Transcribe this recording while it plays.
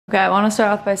Okay, I want to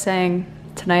start off by saying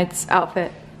tonight's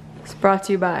outfit is brought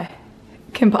to you by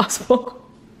Kim Possible.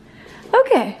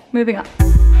 Okay, moving on.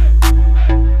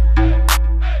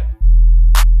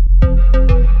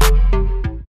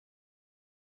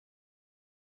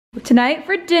 Tonight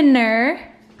for dinner,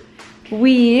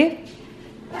 we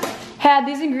had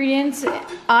these ingredients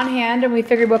on hand and we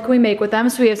figured what can we make with them.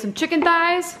 So we have some chicken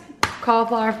thighs,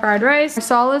 cauliflower fried rice,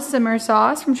 marsala simmer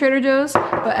sauce from Trader Joe's,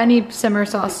 but any simmer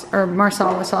sauce or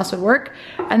marsala sauce would work,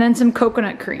 and then some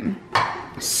coconut cream.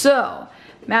 So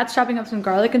Matt's chopping up some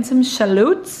garlic and some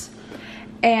shallots,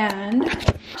 and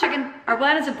our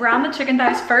plan is to brown the chicken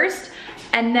thighs first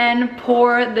and then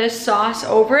pour this sauce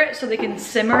over it so they can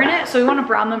simmer in it. So we want to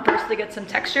brown them first to get some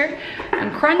texture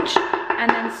and crunch, and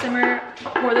then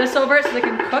pour this over it so they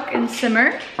can cook and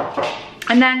simmer.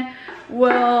 And then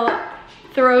we'll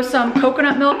throw some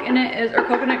coconut milk in it, or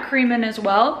coconut cream in as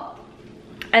well.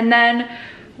 And then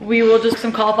we will just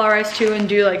some cauliflower rice too and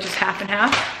do like just half and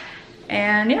half.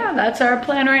 And yeah, that's our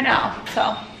plan right now.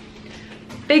 So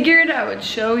figured I would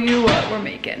show you what we're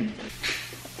making.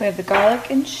 We have the garlic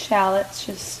and shallots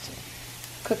just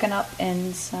cooking up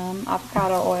in some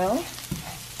avocado oil.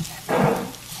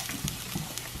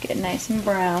 Get nice and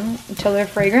brown until they're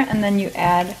fragrant, and then you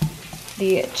add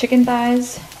the chicken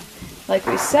thighs like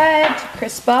we said to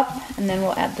crisp up, and then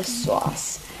we'll add the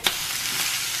sauce.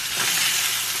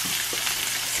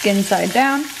 Skin side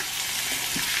down.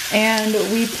 And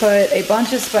we put a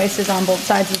bunch of spices on both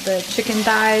sides of the chicken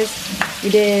thighs. We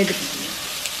did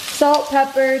salt,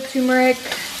 pepper, turmeric,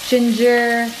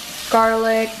 ginger,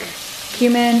 garlic,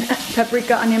 cumin,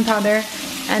 paprika, onion powder,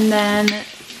 and then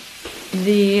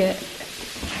the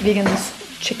vegan's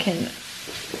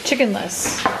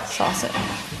chickenless sauce,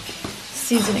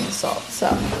 seasoning salt. So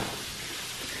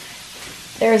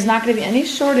there is not going to be any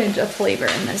shortage of flavor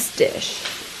in this dish.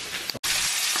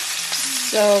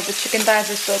 So the chicken thighs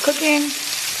are still cooking.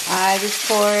 I just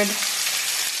poured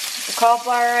the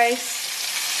cauliflower rice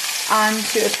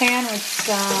onto a pan with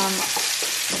some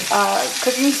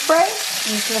cooking spray.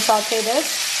 I'm just gonna saute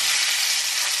this.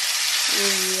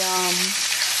 Yum.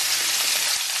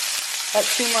 That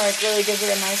turmeric really gives it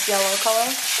a nice yellow color.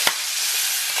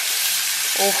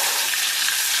 Oh.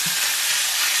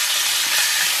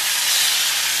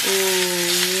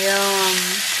 Ooh, yum.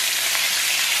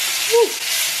 Woo.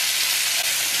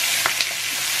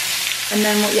 And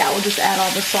then we'll just add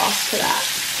all the sauce to that.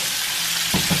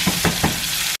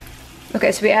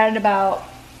 Okay, so we added about,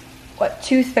 what,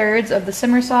 2/3 of the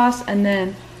simmer sauce, and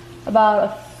then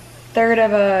about 1/3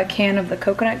 of a can of the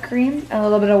coconut cream, and a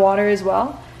little bit of water as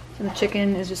well. So the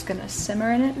chicken is just gonna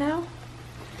simmer in it now.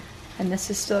 And this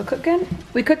is still cooking.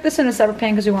 We cooked this in a separate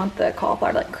pan because we want the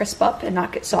cauliflower to like crisp up and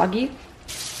not get soggy.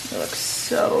 It looks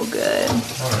so good.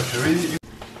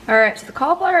 All right, so the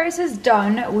cauliflower rice is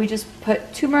done. We just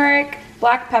put turmeric,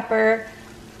 black pepper,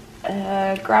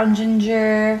 ground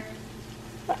ginger,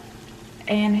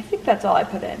 and I think that's all I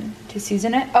put in to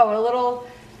season it. Oh, a little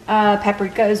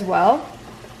paprika as well.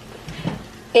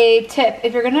 A tip,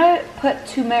 if you're gonna put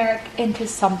turmeric into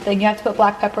something, you have to put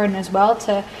black pepper in as well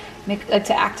to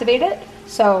activate it.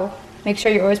 So make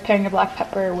sure you're always pairing your black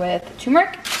pepper with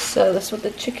turmeric. So this is what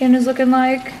the chicken is looking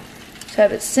like. So I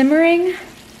have it simmering.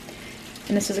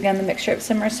 And this is again the mixture of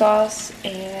simmer sauce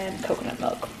and coconut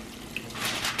milk.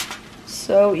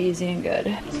 So easy and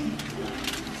good.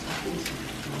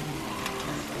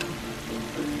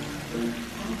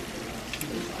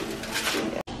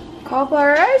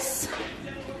 Cauliflower rice,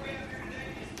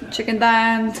 chicken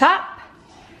thigh on top,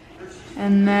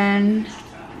 and then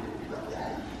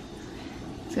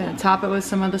it's gonna top it with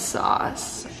some of the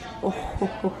sauce. Oh, ho,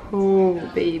 ho, ho,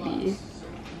 baby.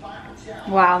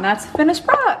 Wow, and that's the finished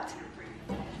product.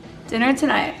 Dinner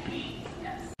tonight.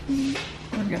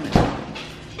 We're gonna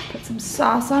put some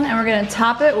sauce on it, and we're gonna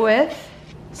top it with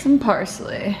some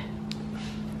parsley.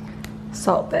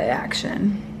 Salt Bae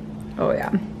action. Oh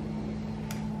yeah.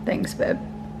 Thanks, babe.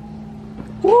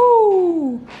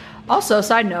 Woo! Also,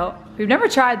 side note, if you've never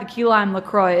tried the key lime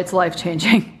LaCroix, it's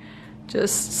life-changing.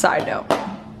 Just side note.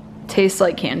 Tastes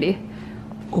like candy.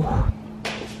 Ooh.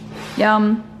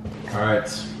 Yum. All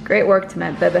right. Great work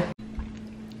tonight, baby.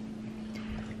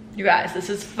 You guys, this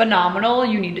is phenomenal.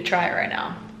 You need to try it right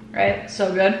now. Right?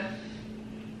 So good.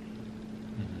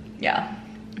 Yeah.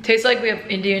 It tastes like we have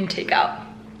Indian takeout.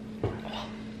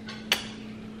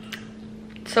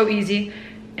 So easy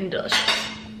and delicious.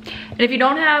 And if you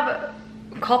don't have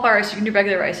cauliflower rice, you can do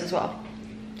regular rice as well.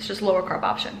 It's just a lower carb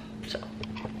option. So,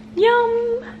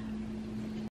 yum.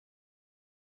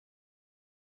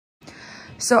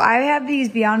 So I have these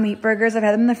Beyond Meat burgers. I've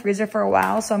had them in the freezer for a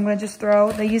while. So I'm gonna just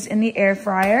throw these in the air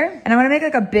fryer. And I'm gonna make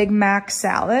like a Big Mac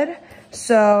salad.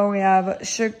 So we have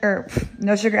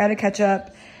no sugar added ketchup,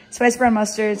 spice brown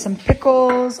mustard, some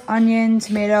pickles, onion,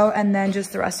 tomato, and then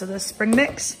just the rest of the spring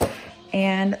mix.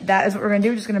 And that is what we're gonna do.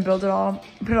 We're just gonna build it all,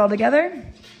 put it all together.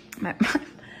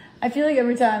 I feel like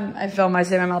every time I film, I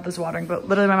say my mouth is watering, but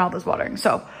literally my mouth is watering.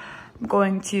 So I'm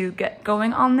going to get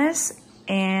going on this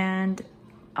and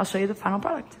I'll show you the final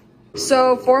product.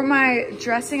 So for my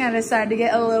dressing, I decided to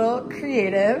get a little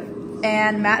creative,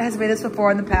 and Matt has made this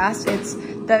before in the past. It's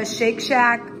the Shake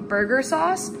Shack burger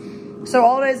sauce. So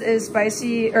all it is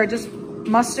spicy, or just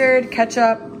mustard,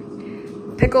 ketchup,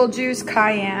 pickle juice,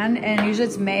 cayenne, and usually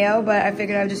it's mayo, but I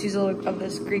figured I would just use a little of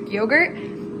this Greek yogurt.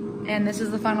 And this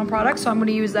is the final product, so I'm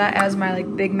gonna use that as my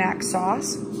like Big Mac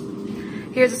sauce.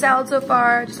 Here's the salad so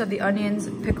far. Just have the onions,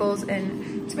 pickles,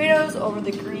 and tomatoes over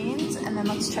the greens, and then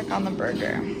let's check on the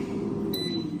burger.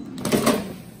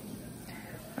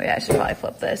 Oh yeah, I should probably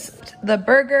flip this. The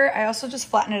burger, I also just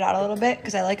flatten it out a little bit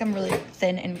because I like them really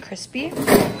thin and crispy.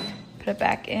 Put it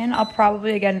back in. I'll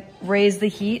probably, again, raise the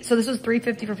heat. So this was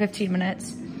 350 for 15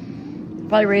 minutes.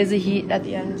 Probably raise the heat at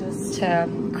the end just to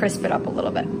crisp it up a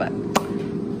little bit, but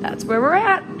that's where we're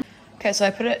at. Okay, so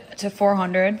I put it to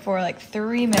 400 for like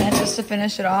 3 minutes just to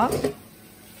finish it off.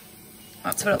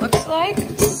 That's what it looks like.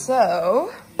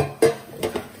 So,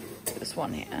 this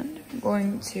one hand, I'm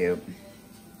going to,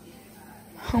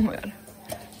 oh my God,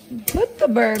 put the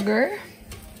burger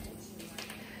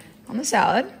on the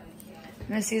salad. I'm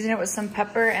gonna season it with some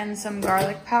pepper and some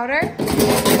garlic powder.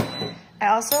 I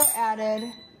also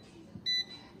added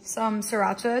some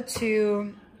sriracha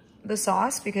to the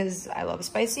sauce because I love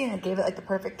spicy and it gave it like the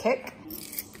perfect kick.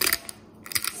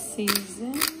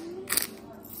 Season.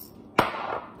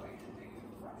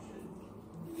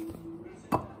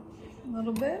 A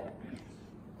little bit.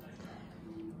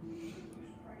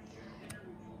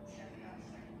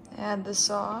 Add the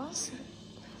sauce,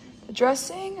 the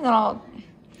dressing, and then I'll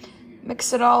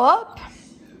mix it all up.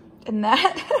 And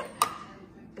that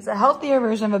is a healthier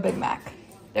version of a Big Mac.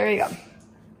 There you go.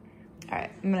 All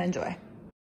right, I'm gonna enjoy.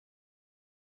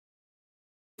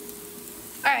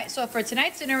 All right, so for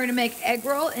tonight's dinner, we're gonna make egg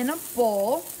roll in a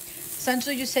bowl.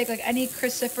 Essentially, just take like any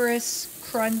cruciferous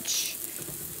crunch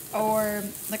or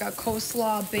like a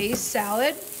coleslaw based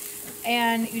salad,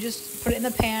 and you just put it in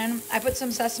the pan. I put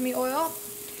some sesame oil,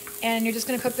 and you're just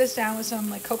gonna cook this down with some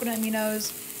like coconut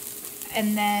aminos,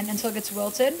 and then until it gets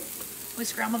wilted. We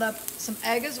scrambled up some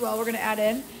egg as well we're gonna add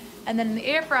in. And then in the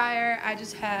air fryer, I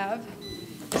just have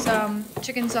some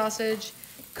chicken sausage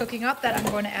cooking up that I'm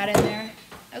going to add in there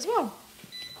as well.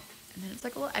 And then it's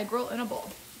like a little egg roll in a bowl.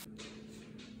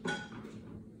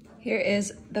 Here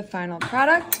is the final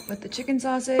product with the chicken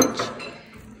sausage,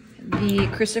 the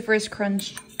cruciferous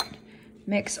crunch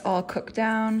mix all cooked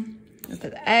down with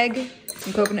the egg,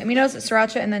 some coconut aminos,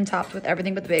 sriracha, and then topped with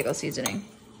everything but the bagel seasoning.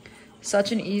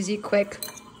 Such an easy, quick,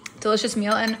 delicious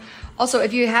meal. And also,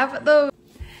 if you have those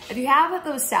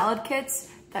salad kits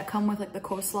that come with like the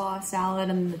coleslaw salad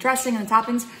and the dressing and the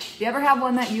toppings, if you ever have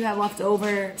one that you have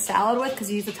leftover salad with because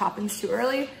you use the toppings too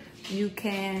early, you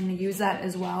can use that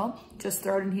as well. Just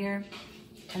throw it in here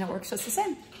and it works just the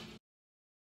same.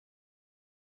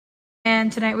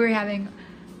 And tonight we're having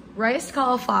riced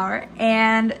cauliflower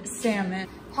and salmon.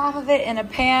 Half of it in a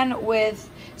pan with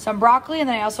some broccoli, and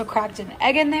then I also cracked an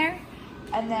egg in there.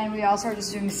 And then we also are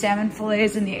just doing salmon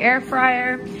fillets in the air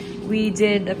fryer. We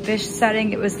did the fish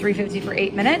setting. It was 350 for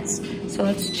 8 minutes. So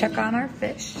let's check on our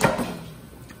fish.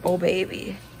 Oh,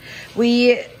 baby.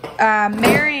 We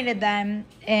marinated them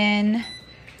in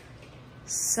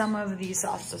some of the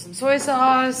sauce. So some soy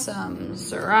sauce, some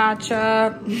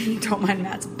sriracha, don't mind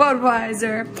Matt's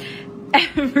Budweiser,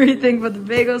 everything but the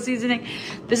bagel seasoning.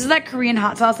 This is that Korean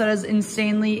hot sauce that is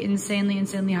insanely, insanely,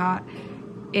 insanely hot.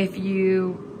 If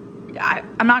you...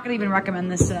 I'm not gonna even recommend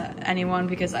this to anyone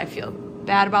because I feel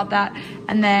bad about that.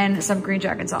 And then some green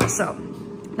jacket sauce. So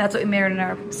that's what we marinated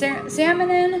our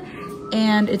salmon in,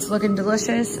 and it's looking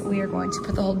delicious. We are going to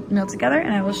put the whole meal together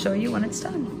and I will show you when it's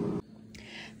done.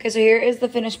 Okay, so here is the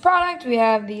finished product. We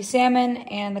have the salmon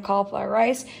and the cauliflower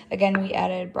rice. Again, we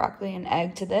added broccoli and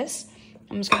egg to this.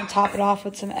 I'm just gonna top it off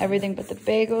with some everything but the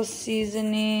bagel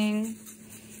seasoning,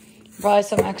 probably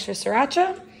some extra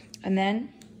sriracha, and then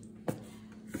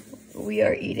we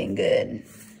are eating good.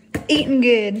 Eating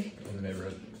good. In the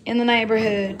neighborhood. In the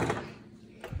neighborhood.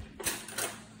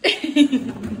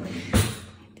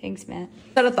 Thanks, Matt.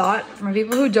 I had a thought for my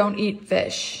people who don't eat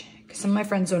fish, because some of my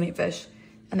friends don't eat fish,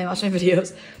 and they watch my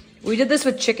videos. We did this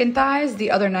with chicken thighs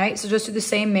the other night, so just do the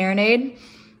same marinade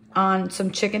on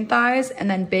some chicken thighs and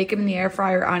then bake them in the air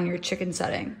fryer on your chicken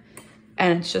setting.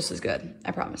 And it's just as good,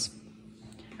 I promise.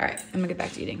 All right, I'm gonna get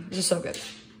back to eating. This is so good.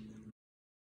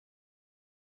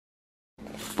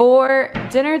 For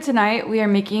dinner tonight, we are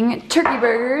making turkey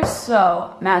burgers.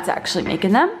 So Matt's actually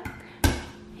making them.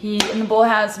 He, in the bowl,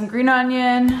 has some green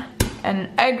onion and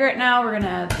an egg right now. We're gonna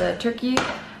add the turkey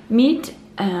meat.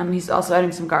 He's also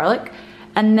adding some garlic.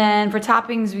 And then for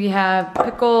toppings, we have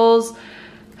pickles,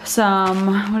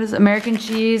 some, what is it, American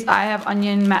cheese. I have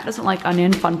onion. Matt doesn't like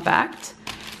onion, fun fact.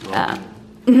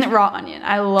 Raw onion.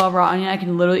 I love raw onion. I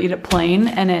can literally eat it plain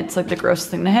and it's like the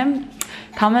grossest thing to him.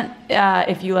 Comment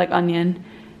if you like onion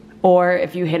or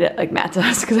if you hate it like Matt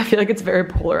does, because I feel like it's very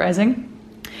polarizing.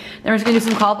 Then we're just gonna do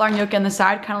some cauliflower gnocchi on the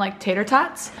side, kind of like tater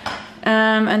tots.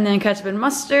 And then ketchup and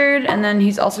mustard. And then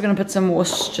he's also gonna put some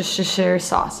Worcestershire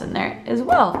sauce in there as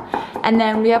well. And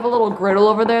then we have a little griddle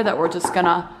over there that we're just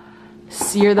gonna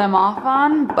sear them off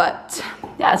on. But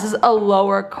yeah, this is a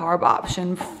lower carb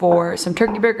option for some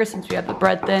turkey burgers since we have the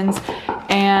bread thins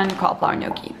and cauliflower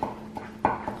gnocchi.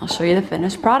 I'll show you the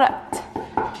finished product.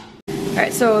 All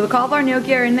right, so the cauliflower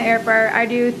gnocchi are in the air fryer. I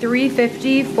do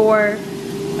 350 for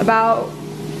about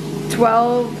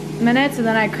 12 minutes, and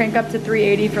then I crank up to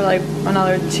 380 for like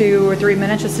another 2 or 3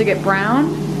 minutes just to get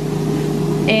brown.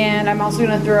 And I'm also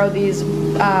gonna throw these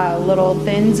little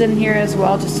thins in here as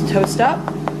well just to toast up.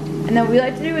 And then what we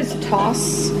like to do is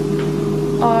toss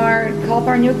our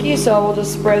cauliflower gnocchi. So we'll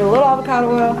just spray a little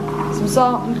avocado oil, some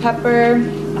salt and pepper.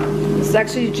 This is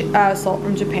actually salt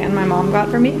from Japan my mom got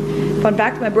for me. Fun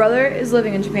fact, my brother is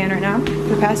living in Japan right now for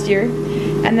the past year.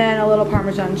 And then a little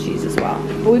Parmesan cheese as well.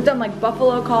 But we've done like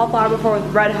buffalo cauliflower before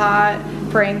with red hot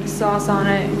Frank sauce on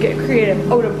it. Get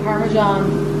creative. Oh, the Parmesan,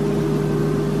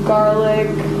 garlic,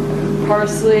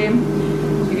 parsley.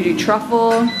 You could do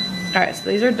truffle. All right, so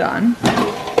these are done.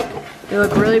 They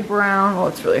look really brown. Oh,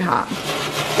 it's really hot.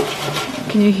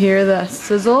 Can you hear the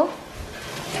sizzle?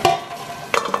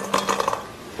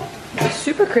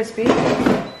 Super crispy.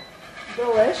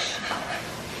 Delish.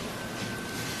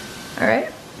 All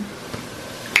right.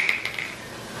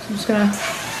 I'm just gonna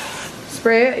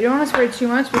spray it. You don't want to spray too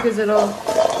much because it'll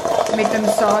make them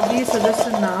soggy, so just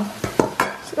enough.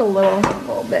 Just a little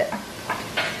bit.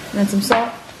 And then some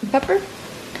salt and pepper.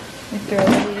 We throw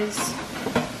these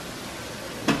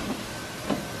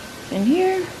in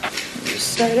here.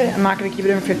 Just start it. I'm not gonna keep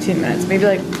it in for 15 minutes, maybe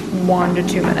like 1 to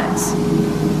 2 minutes.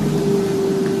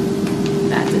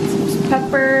 Add some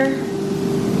pepper, a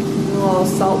little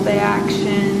salt bay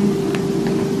action,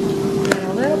 and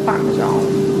a little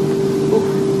Parmesan. Ooh.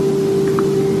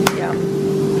 Yum.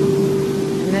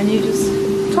 And then you just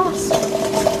toss.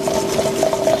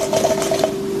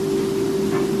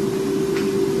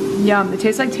 Yum. It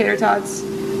tastes like tater tots,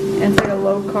 and it's like a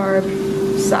low carb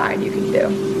side you can do.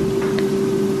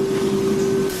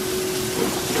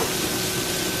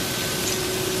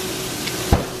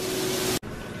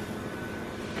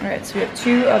 Alright, so we have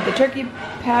 2 of the turkey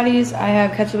patties. I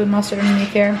have ketchup and mustard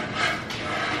underneath here.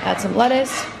 Add some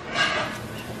lettuce.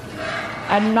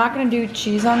 I'm not going to do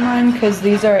cheese on mine because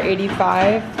these are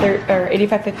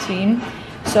 85-15,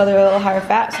 so they're a little higher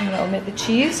fat, so I'm going to omit the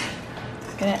cheese.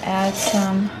 I'm going to add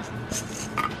some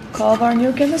cauliflower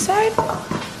gnocchi on the side.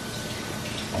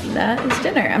 And that is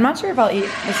dinner. I'm not sure if I'll eat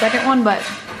the second one, but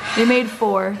we made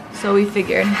 4, so we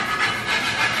figured.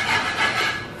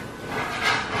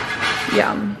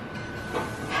 Yum.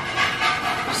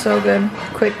 So good.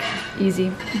 Quick,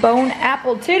 easy. Bone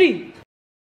apple titty.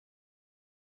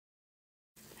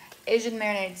 Asian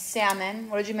marinated salmon.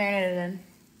 What did you marinate it in?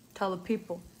 Tell the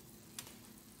people.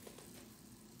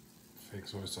 Fake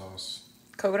soy sauce.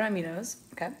 Coconut aminos.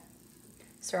 Okay.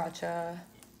 Sriracha.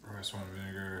 Rice wine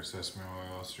vinegar, sesame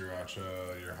oil,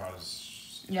 sriracha, your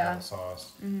hottest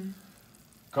sauce. Mm-hmm.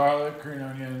 Garlic, green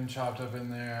onion chopped up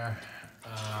in there.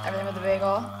 Everything but the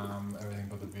bagel? Everything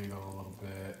but the bagel a little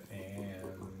bit. And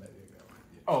there you go.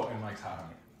 Oh, and Mike's hot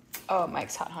honey. Oh,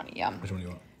 Mike's hot honey. Yum. Which one do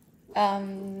you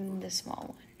want? The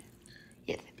small one.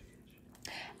 Yeah.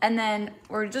 And then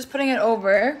we're just putting it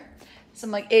over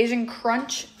some like Asian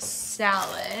crunch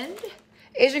salad.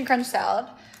 Asian crunch salad.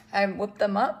 I whipped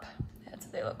them up. That's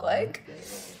what they look like.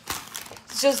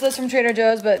 It's just this from Trader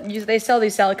Joe's, but they sell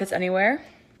these salad kits anywhere.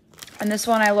 And this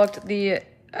one I looked, the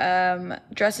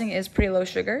dressing is pretty low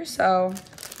sugar, so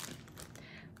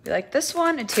we like this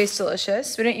one. It tastes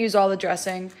delicious. We didn't use all the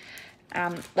dressing.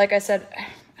 Like I said, I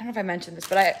don't know if I mentioned this,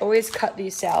 but I always cut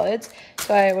these salads.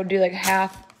 So I would do like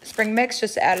half spring mix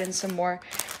just to add in some more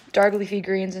dark leafy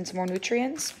greens and some more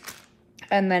nutrients.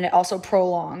 And then it also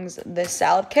prolongs this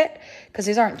salad kit because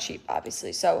these aren't cheap,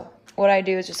 obviously. So what I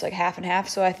do is just like half and half.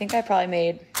 So I think I probably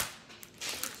made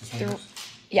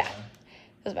Yeah,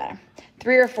 doesn't matter.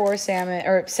 3 or 4 salmon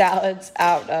or salads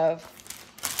out of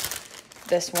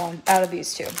this one, out of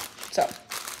these 2. So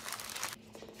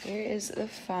here is the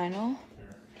final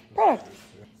product.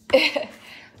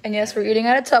 And yes, we're eating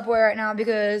out of Tupperware right now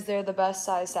because they're the best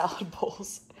size salad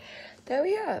bowls that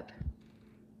we have.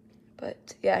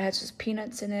 But yeah, it has just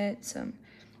peanuts in it, some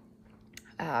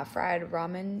fried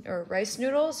ramen or rice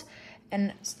noodles.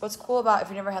 And what's cool about, if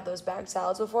you never had those bagged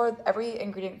salads before, every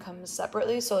ingredient comes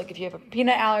separately. So like if you have a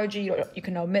peanut allergy, you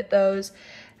can omit those.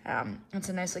 It's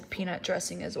a nice like peanut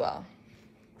dressing as well.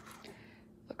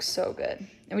 Looks so good.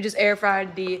 And we just air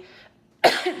fried the,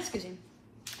 excuse me,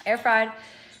 air fried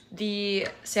the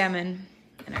salmon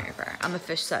in our air fryer on the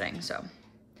fish setting. So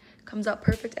comes out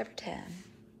perfect every time.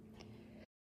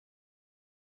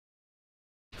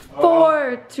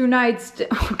 For tonight's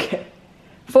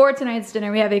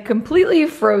dinner, we have a completely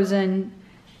frozen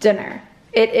dinner.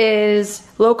 It is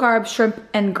low carb shrimp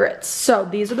and grits. So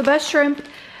these are the best shrimp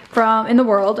in the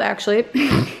world, actually.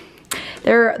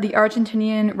 They're the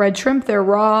Argentinian red shrimp. They're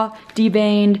raw,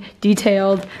 deveined,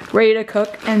 detailed, ready to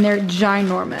cook, and they're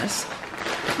ginormous.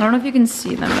 I don't know if you can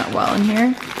see them that well in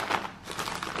here.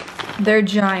 They're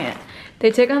giant.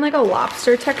 They take on like a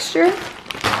lobster texture.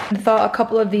 I thaw a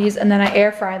couple of these and then I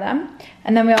air fry them.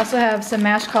 And then we also have some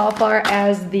mashed cauliflower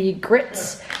as the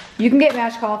grits. You can get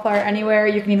mashed cauliflower anywhere.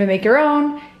 You can even make your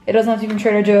own. It doesn't have to be from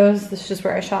Trader Joe's. This is just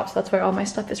where I shop, so that's why all my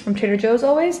stuff is from Trader Joe's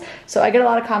always. So I get a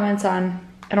lot of comments on,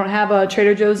 I don't have a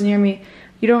Trader Joe's near me.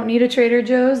 You don't need a Trader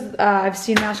Joe's. I've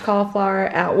seen mashed cauliflower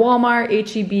at Walmart,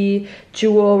 H-E-B,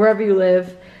 Jewel, wherever you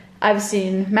live. I've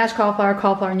seen mashed cauliflower,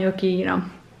 cauliflower gnocchi, you know,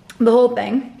 the whole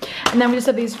thing. And then we just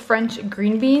have these French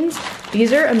green beans.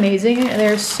 These are amazing.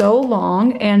 They're so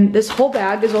long, and this whole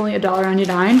bag is only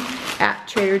 $1.99 at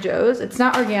Trader Joe's. It's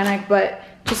not organic, but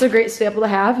just a great staple to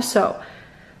have. So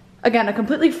again, a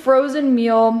completely frozen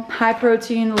meal, high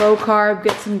protein, low carb,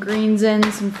 get some greens in,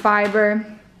 some fiber,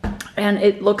 and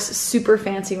it looks super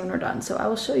fancy when we're done. So I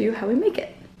will show you how we make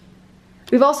it.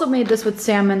 We've also made this with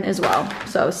salmon as well.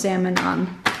 So salmon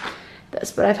on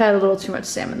this, but I've had a little too much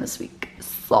salmon this week.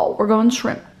 So we're going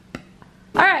shrimp.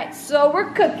 All right, so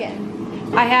we're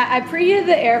cooking. I preheated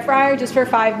the air fryer just for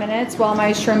 5 minutes while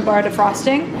my shrimp are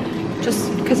defrosting,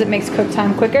 just because it makes cook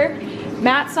time quicker.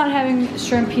 Matt's not having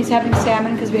shrimp, he's having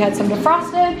salmon because we had some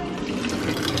defrosted.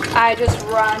 I just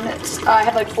I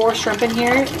have like 4 shrimp in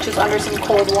here, just under some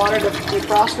cold water to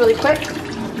defrost really quick.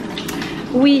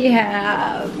 We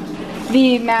have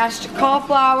the mashed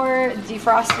cauliflower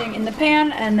defrosting in the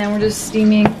pan, and then we're just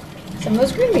steaming some of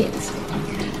those green beans.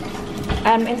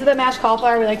 Into the mashed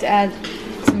cauliflower, we like to add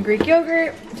some Greek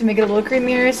yogurt to make it a little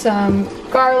creamier, some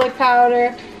garlic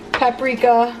powder,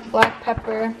 paprika, black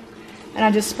pepper, and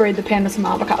I just sprayed the pan with some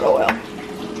avocado oil.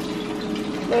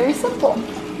 Very simple.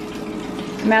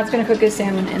 Matt's gonna cook his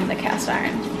salmon in the cast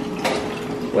iron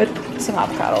with some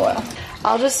avocado oil.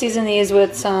 I'll just season these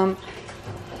with some,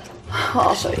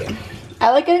 I'll show you.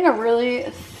 I like getting a really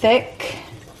thick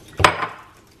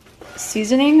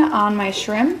seasoning on my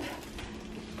shrimp,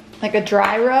 like a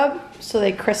dry rub, so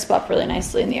they crisp up really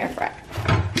nicely in the air fryer.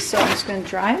 So I'm just gonna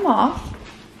dry them off.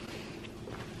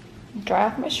 Dry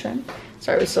off my shrimp.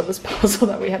 Sorry, we still have this puzzle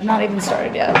that we have not even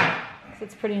started yet.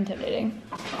 It's pretty intimidating.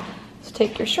 So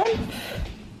take your shrimp.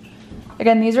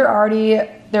 Again, these are already,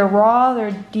 they're raw,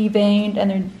 they're deveined,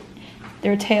 and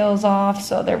their tail's off,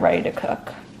 so they're ready to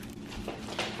cook.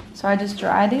 So I just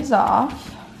dry these off.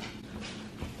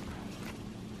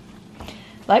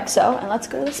 Like so, and let's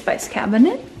go to the spice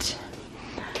cabinet.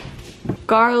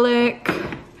 Garlic,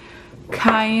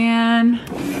 cayenne,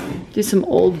 do some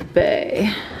Old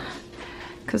Bay,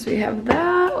 because we have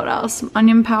that. What else? Some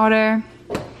onion powder.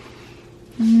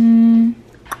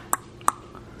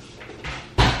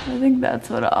 I think that's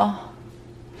what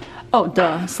oh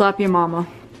duh, slap your mama.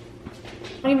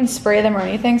 I don't even spray them or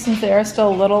anything since they are still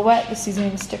a little wet. The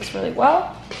seasoning sticks really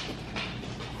well.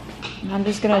 And I'm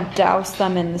just gonna douse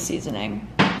them in the seasoning.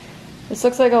 This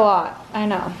looks like a lot, I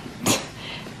know.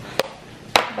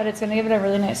 But it's gonna give it a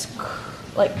really nice,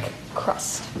 like,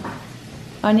 crust.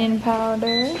 Onion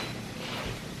powder.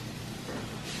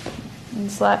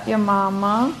 And slap your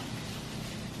mama.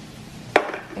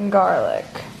 And garlic.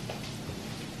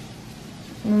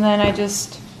 And then I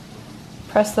just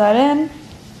press that in.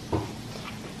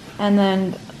 And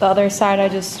then the other side I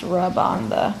just rub on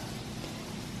the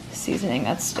seasoning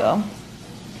that's still.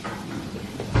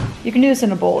 You can do this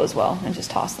in a bowl as well and just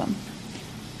toss them.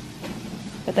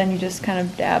 But then you just kind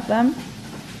of dab them.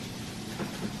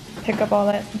 Pick up all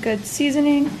that good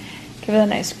seasoning. Give it a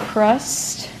nice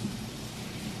crust.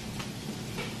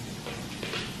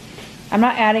 I'm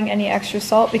not adding any extra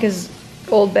salt because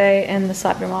Old Bay and the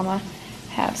Slap Your Mama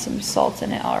have some salt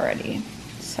in it already.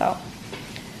 So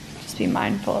just be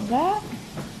mindful of that.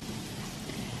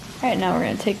 All right, now we're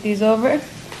gonna take these over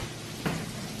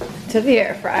to the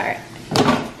air fryer.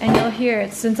 And you'll hear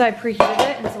it, since I preheated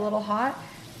it, it's a little hot.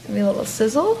 It's gonna be a little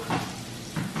sizzle.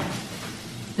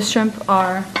 The shrimp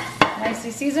are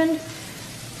nicely seasoned.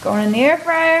 Going in the air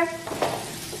fryer.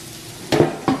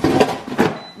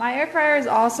 My air fryer is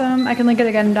awesome. I can link it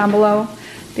again down below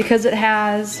because it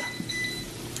has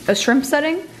a shrimp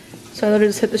setting. So I literally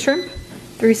just hit the shrimp,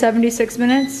 376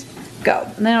 minutes, go.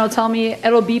 And then it'll tell me,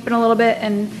 it'll beep in a little bit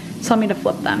and tell me to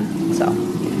flip them. So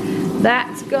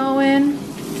that's going.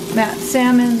 That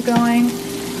salmon's going.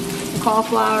 The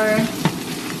cauliflower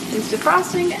is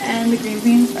defrosting and the green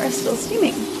beans are still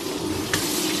steaming.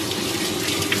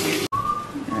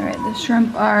 All right, the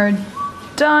shrimp are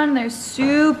done. They're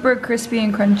super crispy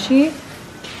and crunchy.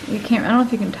 I don't know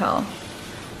if you can tell,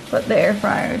 but the air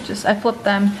fryer just, I flipped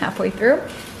them halfway through.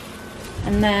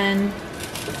 And then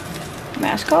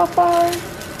mashed cauliflower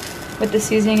with the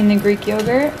seasoning and the Greek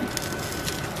yogurt.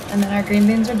 And then our green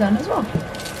beans are done as well.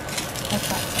 That's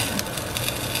that.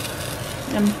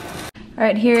 All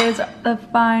right, here is the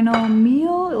final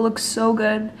meal. It looks so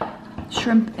good.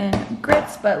 Shrimp and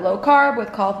grits, but low carb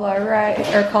with cauliflower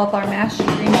rice, or cauliflower mashed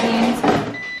green beans.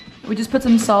 We just put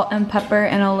some salt and pepper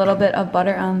and a little bit of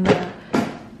butter on the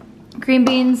green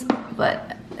beans,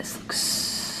 but this looks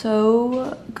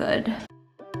so good.